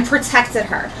her and protected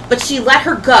her. But she let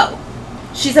her go.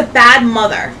 She's a bad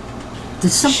mother. Did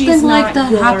something She's like not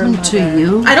that your happen to mother.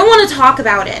 you? I don't want to talk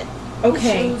about it.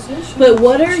 Okay, but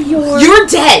what are your... You're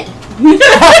dead.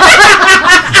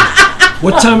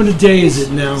 What time of the day is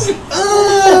it now?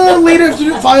 Late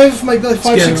afternoon, 5, like 5,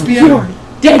 6 p.m.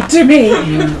 Dead to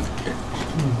me!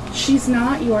 She's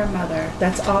not your mother.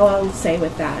 That's all I'll say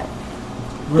with that.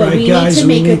 But we need to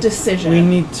make a decision. We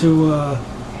need to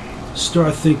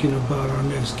start thinking about our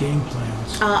next game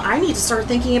plans. I need to start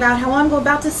thinking about how I'm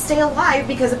about to stay alive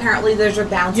because apparently there's a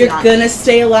bounty You're on gonna me.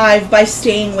 stay alive by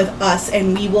staying with us,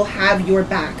 and we will have your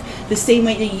back. The same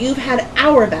way that you've had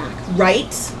our back, right?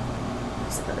 I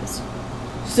suppose.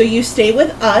 So you stay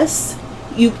with us,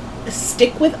 you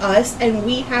stick with us, and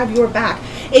we have your back.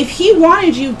 If he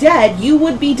wanted you dead, you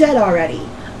would be dead already.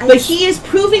 But he is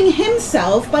proving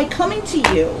himself by coming to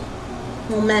you.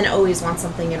 Well, men always want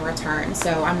something in return,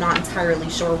 so I'm not entirely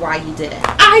sure why he did it.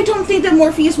 I don't think that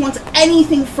Morpheus wants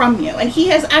anything from you, and he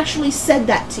has actually said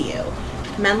that to you.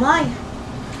 Men lie.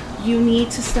 You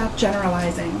need to stop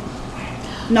generalizing.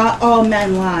 Not all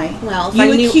men lie. Well, if You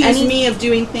I knew accuse me of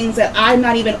doing things that I'm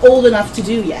not even old enough to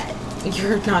do yet.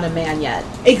 You're not a man yet.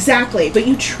 Exactly, but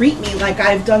you treat me like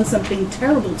I've done something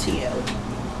terrible to you.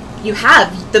 You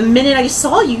have. The minute I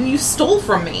saw you, you stole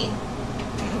from me.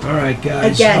 All right,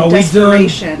 guys. Again, are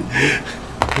desperation. we done?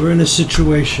 We're in a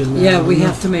situation now. Yeah, we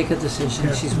have to make a decision.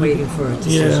 Yeah. She's waiting for a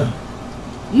decision.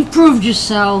 Yeah. You proved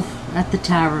yourself at the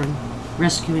tavern,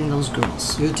 rescuing those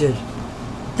girls. You did.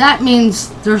 That means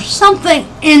there's something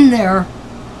in there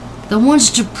that wants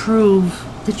to prove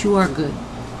that you are good.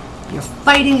 You're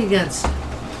fighting against it.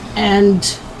 And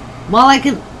while I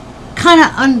can kind of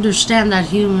understand that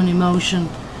human emotion,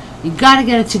 you got to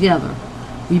get it together.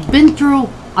 We've been through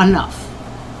enough.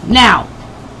 Now,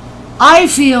 I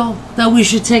feel that we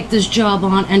should take this job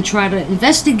on and try to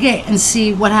investigate and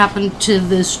see what happened to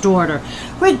this daughter.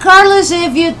 Regardless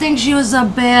if you think she was a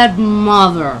bad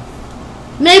mother.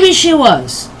 Maybe she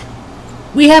was.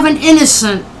 We have an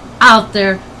innocent out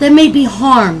there that may be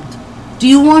harmed. Do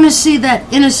you want to see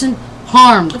that innocent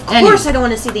harmed? Of course I don't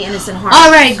want to see the innocent harmed.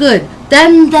 Alright, good.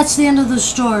 Then that's the end of the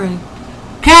story.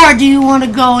 Kara, do you want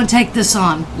to go and take this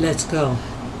on? Let's go.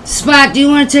 Spot, do you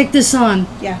want to take this on?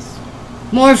 Yes.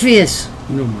 Morpheus,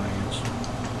 You know my answer.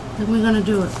 then we're going to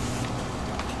do it.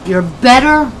 You're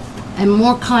better and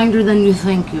more kinder than you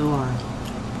think you are.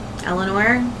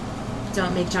 Eleanor,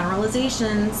 don't make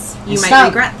generalizations. You might Stop.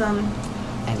 regret them.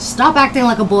 And stop acting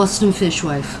like a Boston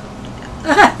fishwife.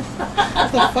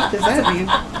 What the fuck does that mean?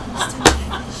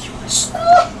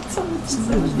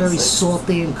 Somebody who's very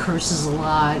salty and curses a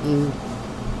lot and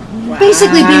Wow.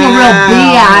 basically being a real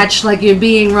biatch like you're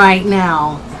being right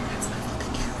now.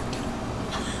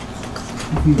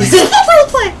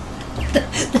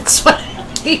 That's what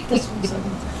I mean.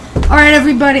 All right,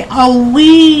 everybody.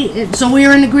 So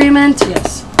we're in agreement?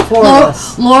 Yes. Four of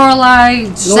us. Lorelai,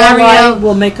 Lorelai Saria,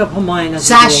 will make up her mind as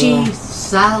Sashi, we go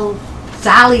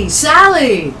Sally.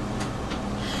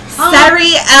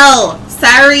 Sari L.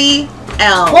 Sari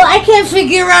L. Well, I can't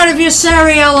figure out if you're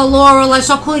Sariel or Lorelai,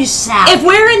 so I'll call you Sally. If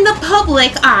we're in the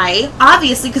public eye,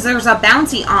 obviously, because there's a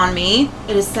bounty on me,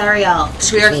 it is Sariel.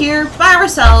 If we are here by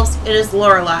ourselves, it is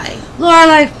Lorelai.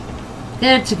 Lorelai,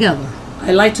 get it together.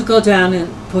 I like to go down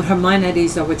and put her mind at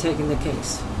ease that we're taking the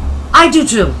case. I do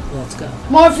too. Let's go.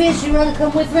 Morpheus, you want to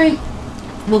come with me?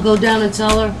 We'll go down and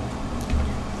tell her.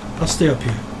 I'll stay up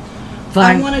here. I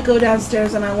Fine. want to go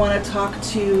downstairs and I want to talk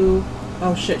to...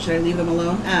 Oh shit, should I leave them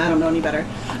alone? I don't know any better.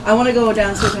 I want to go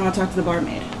downstairs and I want to talk to the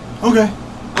barmaid. Okay.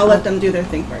 I'll let them do their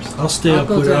thing first. I'll stay I'll up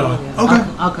go with down her. with you.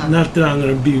 Okay. Okay. Not that I'm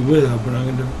gonna be with her, but I'm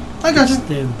gonna I got you.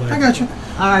 stand by. I got you.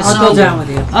 All right, I'll go down with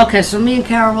you. Okay, so me and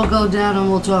Kara will go down and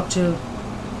we'll talk to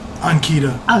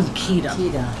Ankita. Ankita.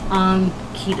 Kita.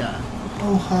 Ankita.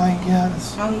 Oh, hi,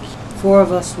 yes. Four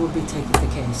of us will be taking the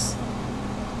case.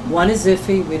 One is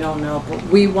iffy, we don't know, but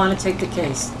we want to take the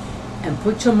case. And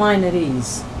put your mind at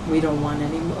ease. We don't want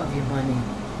any of your money.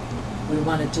 We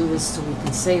want to do this so we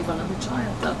can save another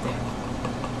child out there.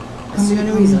 That's the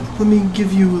only reason. Let me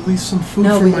give you at least some food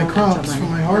No, for we my don't have crops, the for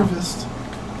money. my No. harvest.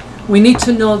 We need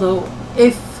to know, though,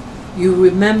 if you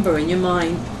remember in your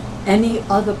mind any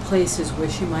other places where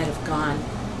she might have gone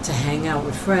to hang out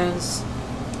with friends,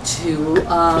 to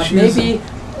She maybe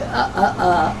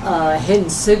a hidden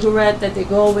cigarette that they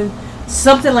go in,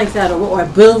 something like that, or a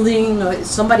building, or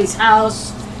somebody's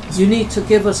house. You need to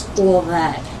give us all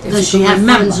that. If Does you she can have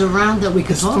remember. friends around that we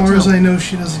could As talk far to? as I know,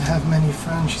 she doesn't have many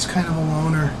friends. She's kind of a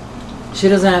loner. She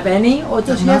doesn't have any, or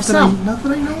does she not have that some? not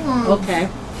that I know of. Okay,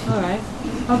 all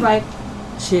right.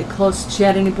 She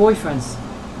had any boyfriends?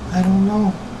 I don't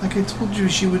know. Like I told you,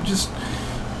 she would just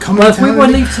come Well, in if we town were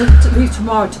and- to leave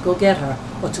tomorrow to go get her,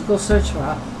 or to go search for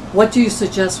her, what do you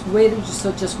suggest? Where do you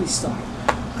suggest we start?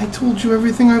 I told you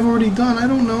everything I've already done. I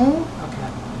don't know. Okay.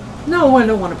 No, I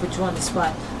don't want to put you on the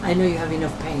spot. I know you have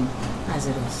enough pain as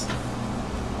it is.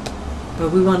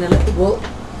 But we want to, well,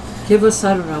 give us,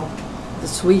 I don't know,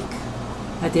 this week,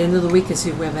 at the end of the week, and see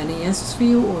if we have any answers for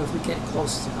you, or if we get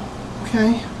close to them.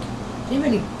 Okay. Do you have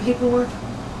any paperwork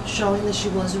showing that she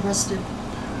was arrested?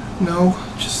 No,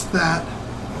 just that.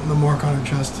 And the mark on her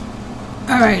chest.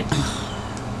 All right.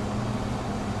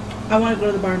 I want to go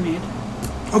to the barmaid.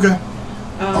 Okay.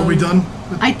 Are we done?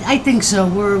 I think so.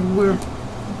 We're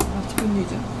That's what you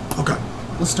do. Okay.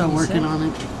 we'll start working on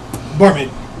it. Barmaid.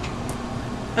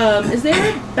 Is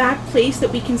there a back place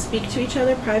that we can speak to each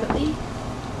other privately?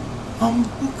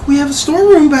 We have a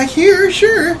storeroom back here.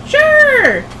 Sure.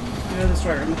 Sure! I know the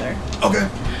storeroom there. Okay.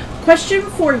 Question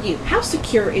for you. How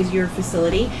secure is your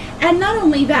facility? And not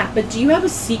only that, but do you have a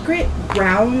secret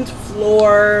ground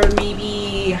floor,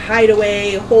 maybe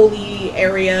hideaway, holy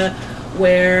area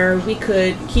where we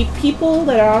could keep people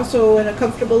that are also in a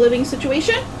comfortable living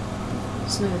situation?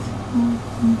 Smooth.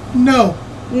 No.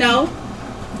 No.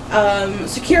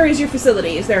 Secure is your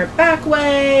facility. Is there a back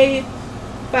way?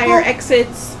 Fire Well-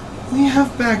 exits? We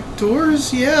have back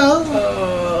doors. Yeah.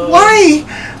 Uh, Why?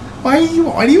 Why do you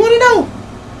want to know?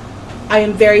 I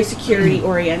am very security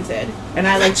oriented, and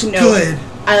I like to know. Good.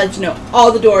 I like to know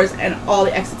all the doors and all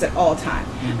the exits at all time.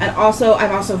 And also,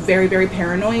 I'm also very, very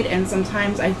paranoid, and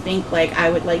sometimes I think like I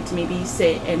would like to maybe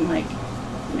sit in like,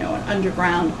 an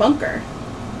underground bunker.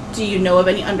 Do you know of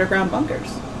any underground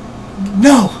bunkers?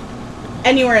 No,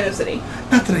 Anywhere in the city?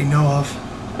 not that I know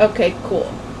of. Okay,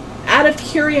 cool. Out of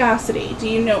curiosity, do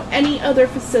you know any other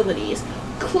facilities,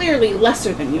 clearly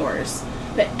lesser than yours,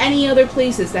 but any other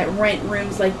places that rent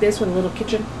rooms like this with a little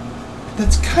kitchen?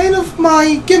 That's kind of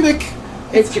my gimmick.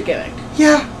 It's your gimmick.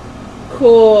 Yeah.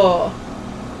 Cool.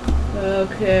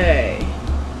 Okay.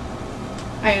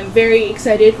 I am very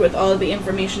excited with all of the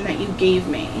information that you gave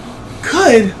me.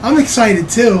 Good. I'm excited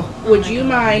too. Would you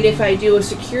mind if I do a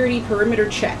security perimeter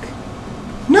check?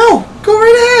 No, go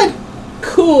right ahead.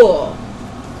 Cool.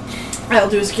 I'll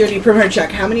do a security perimeter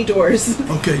check. How many doors?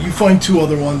 Okay, you find two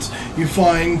other ones. You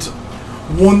find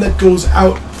one that goes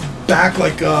out back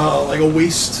like a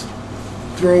waste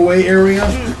throwaway area,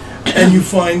 and you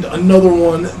find another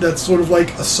one that's sort of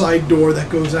like a side door that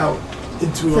goes out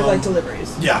into For like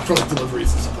deliveries. Yeah, for like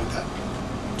deliveries and stuff like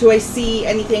that. Do I see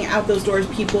anything out those doors?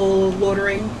 People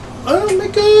loitering?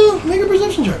 Make a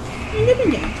perception check.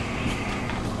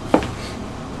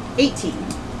 18.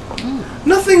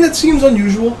 Nothing that seems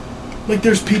unusual. Like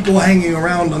there's people hanging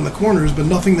around on the corners, but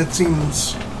nothing that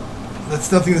seems.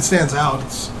 That's nothing that stands out.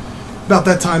 It's about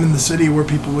that time in the city where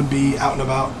people would be out and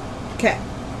about. Okay.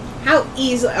 How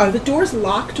easy are the doors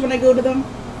locked when I go to them?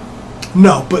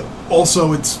 No, but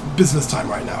also it's business time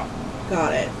right now.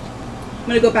 Got it. I'm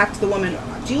gonna go back to the woman.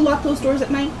 Do you lock those doors at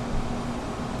night?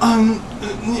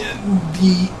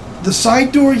 The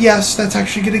side door, yes, that's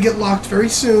actually going to get locked very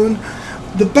soon.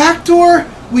 The back door,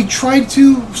 we tried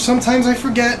to. Sometimes I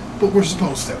forget, but we're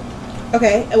supposed to.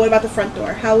 Okay. And what about the front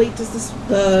door? How late does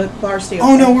the bar stay open?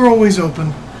 Oh no, we're always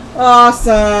open.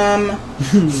 Awesome.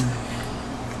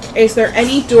 Is there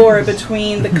any door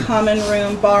between the common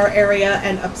room, bar area,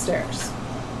 and upstairs?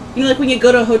 You know, like when you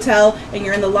go to a hotel and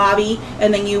you're in the lobby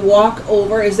and then you walk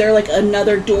over, is there like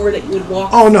another door that you would walk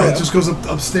Oh no, through? it just goes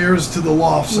upstairs to the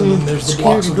lofts, and then there's the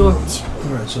Security blocks of door. rooms.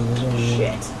 Alright, so there's only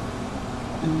Shit.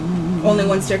 Only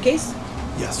one staircase?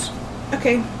 Yes.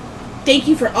 Okay. Thank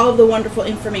you for all of the wonderful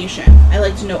information. I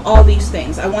like to know all these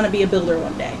things. I want to be a builder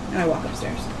one day. And I walk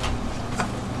upstairs.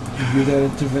 give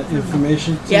that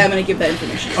information. Yeah, I'm going to give that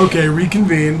information. Okay,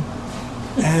 reconvene.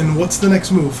 And what's the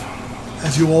next move?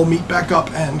 As you all meet back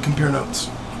up and compare notes.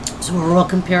 So we're all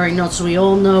comparing notes, so we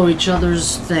all know each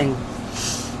other's thing.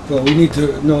 But we need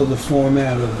to know the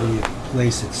format of the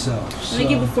place itself. I'm going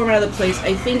to give the format of the place.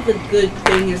 I think the good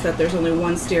thing is that there's only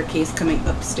one staircase coming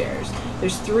upstairs.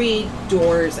 There's 3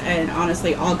 doors, and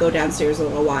honestly, I'll go downstairs a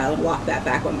little while and walk that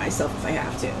back one myself if I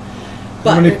have to.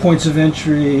 But How many points of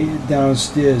entry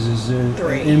downstairs is there?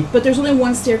 3. But there's only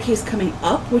one staircase coming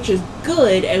up, which is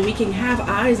good, and we can have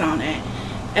eyes on it.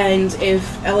 And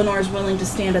if Eleanor is willing to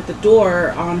stand at the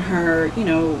door on her,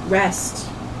 rest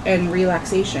and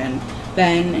relaxation,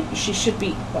 then she should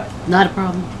be what? Not a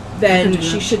problem. Then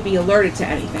she should be alerted to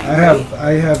anything. I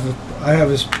right? have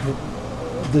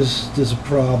this a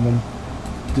problem.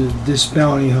 This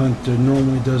bounty hunter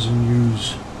normally doesn't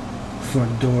use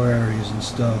front door areas and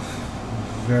stuff.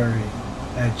 Very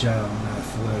agile and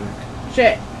athletic.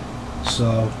 Shit.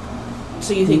 So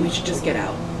So you think we should just get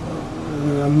out?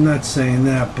 I'm not saying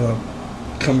that, but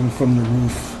coming from the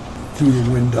roof through the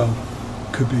window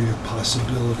could be a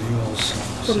possibility also.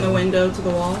 From the window to the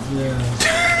wall? Yeah.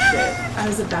 Shit. I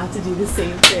was about to do the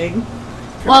same thing.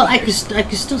 Well, I could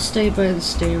still stay by the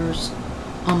stairs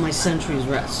on my sentry's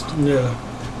rest. Yeah.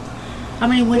 How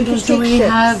many windows do take we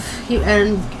shifts. have here?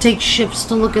 And take shifts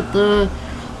to look at the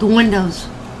windows.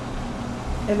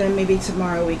 And then maybe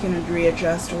tomorrow we can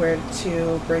readjust where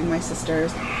to bring my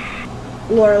sisters.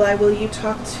 Lorelai, will you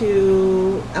talk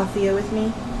to Althea with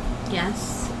me?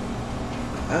 Yes.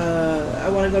 I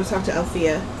want to go talk to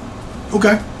Althea.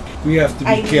 Okay. We have to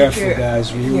I be need careful, your-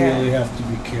 guys. We yeah. really have to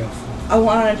be careful.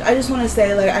 I just want to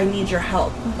say, I need your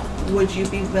help. Would you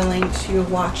be willing to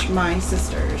watch my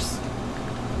sisters?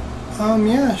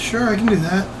 Yeah, sure, I can do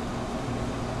that.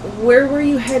 Where were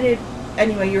you headed?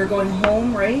 Anyway, you were going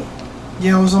home, right?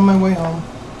 Yeah, I was on my way home.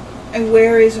 And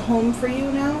where is home for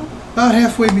you now? About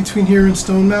halfway between here and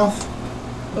Stonemouth.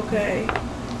 Okay.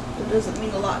 That doesn't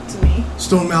mean a lot to me.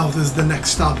 Stonemouth is the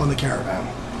next stop on the caravan.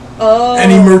 Oh.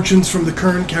 Any merchants from the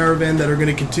current caravan that are going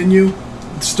to continue,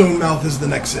 Stonemouth is the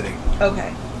next city.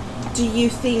 Okay. Do you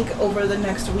think over the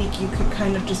next week you could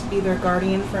kind of just be their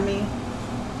guardian for me?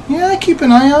 Yeah, I keep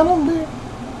an eye on them.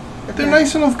 They're Okay.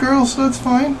 nice enough girls, so it's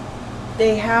fine.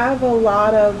 They have a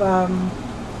lot of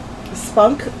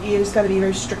spunk. You just got to be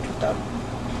very strict with them.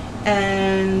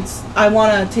 And I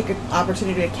want to take an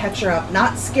opportunity to catch her up,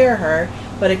 not scare her,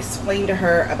 but explain to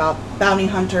her about bounty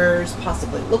hunters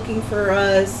possibly looking for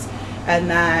us, and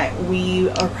that we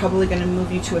are probably going to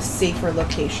move you to a safer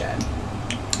location.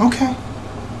 Okay.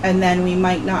 And then we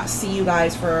might not see you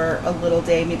guys for a little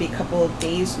day, maybe a couple of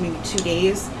days, maybe 2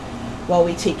 days, while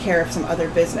we take care of some other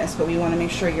business. But we want to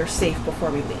make sure you're safe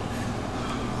before we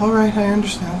leave. All right, I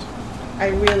understand. I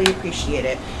really appreciate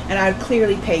it. And I'd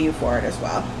clearly pay you for it as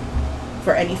well.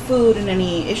 For any food and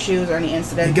any issues or any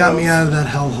incidents. You got me out of that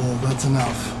hellhole. That's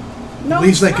enough. No,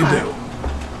 Least it's I could not.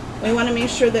 do. We want to make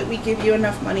sure that we give you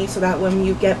enough money so that when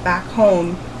you get back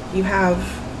home, you have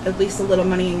at least a little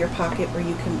money in your pocket where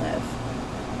you can live.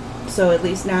 So at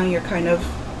least now you're kind of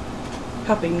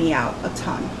helping me out a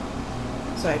ton.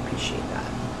 So I appreciate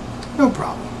that. No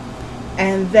problem.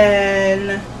 And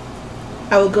then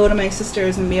I will go to my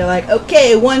sisters and be like,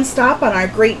 okay, one stop on our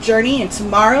great journey, and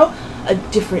tomorrow a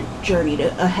different journey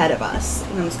ahead of us.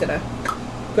 And I'm just going to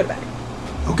go to bed.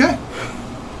 Okay.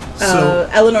 So,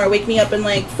 Eleanor, wake me up in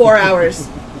like 4 hours.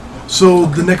 so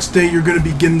the next day you're going to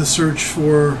begin the search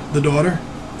for the daughter?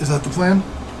 Is that the plan?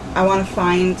 I want to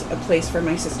find a place for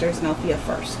my sisters in Althea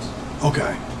first.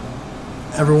 Okay.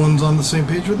 Everyone's on the same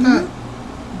page with that?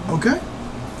 Okay.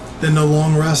 Then a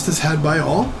long rest is had by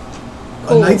all.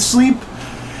 Cool. A night's sleep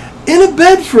in a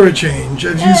bed for a change,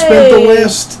 as you spent the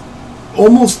last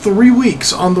almost 3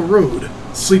 weeks on the road,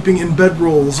 sleeping in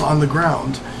bedrolls on the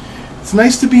ground. It's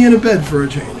nice to be in a bed for a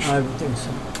change. I would think so.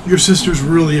 Your sisters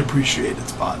really appreciate it,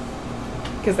 Spot.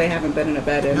 Because they haven't been in a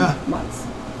bed in months.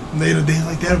 They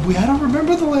like that. I don't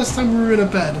remember the last time we were in a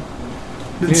bed.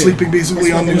 Been Yeah. sleeping basically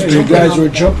That's on what these they're You jumping guys on were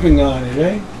it. jumping on it,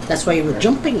 eh? That's why you were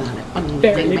jumping on it.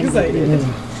 Very excited.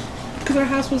 Mm. Because our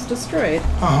house was destroyed.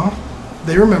 Uh-huh.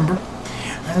 They remember.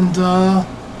 And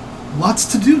lots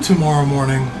to do tomorrow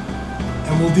morning.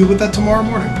 And we'll deal with that tomorrow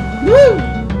morning.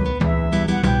 Woo!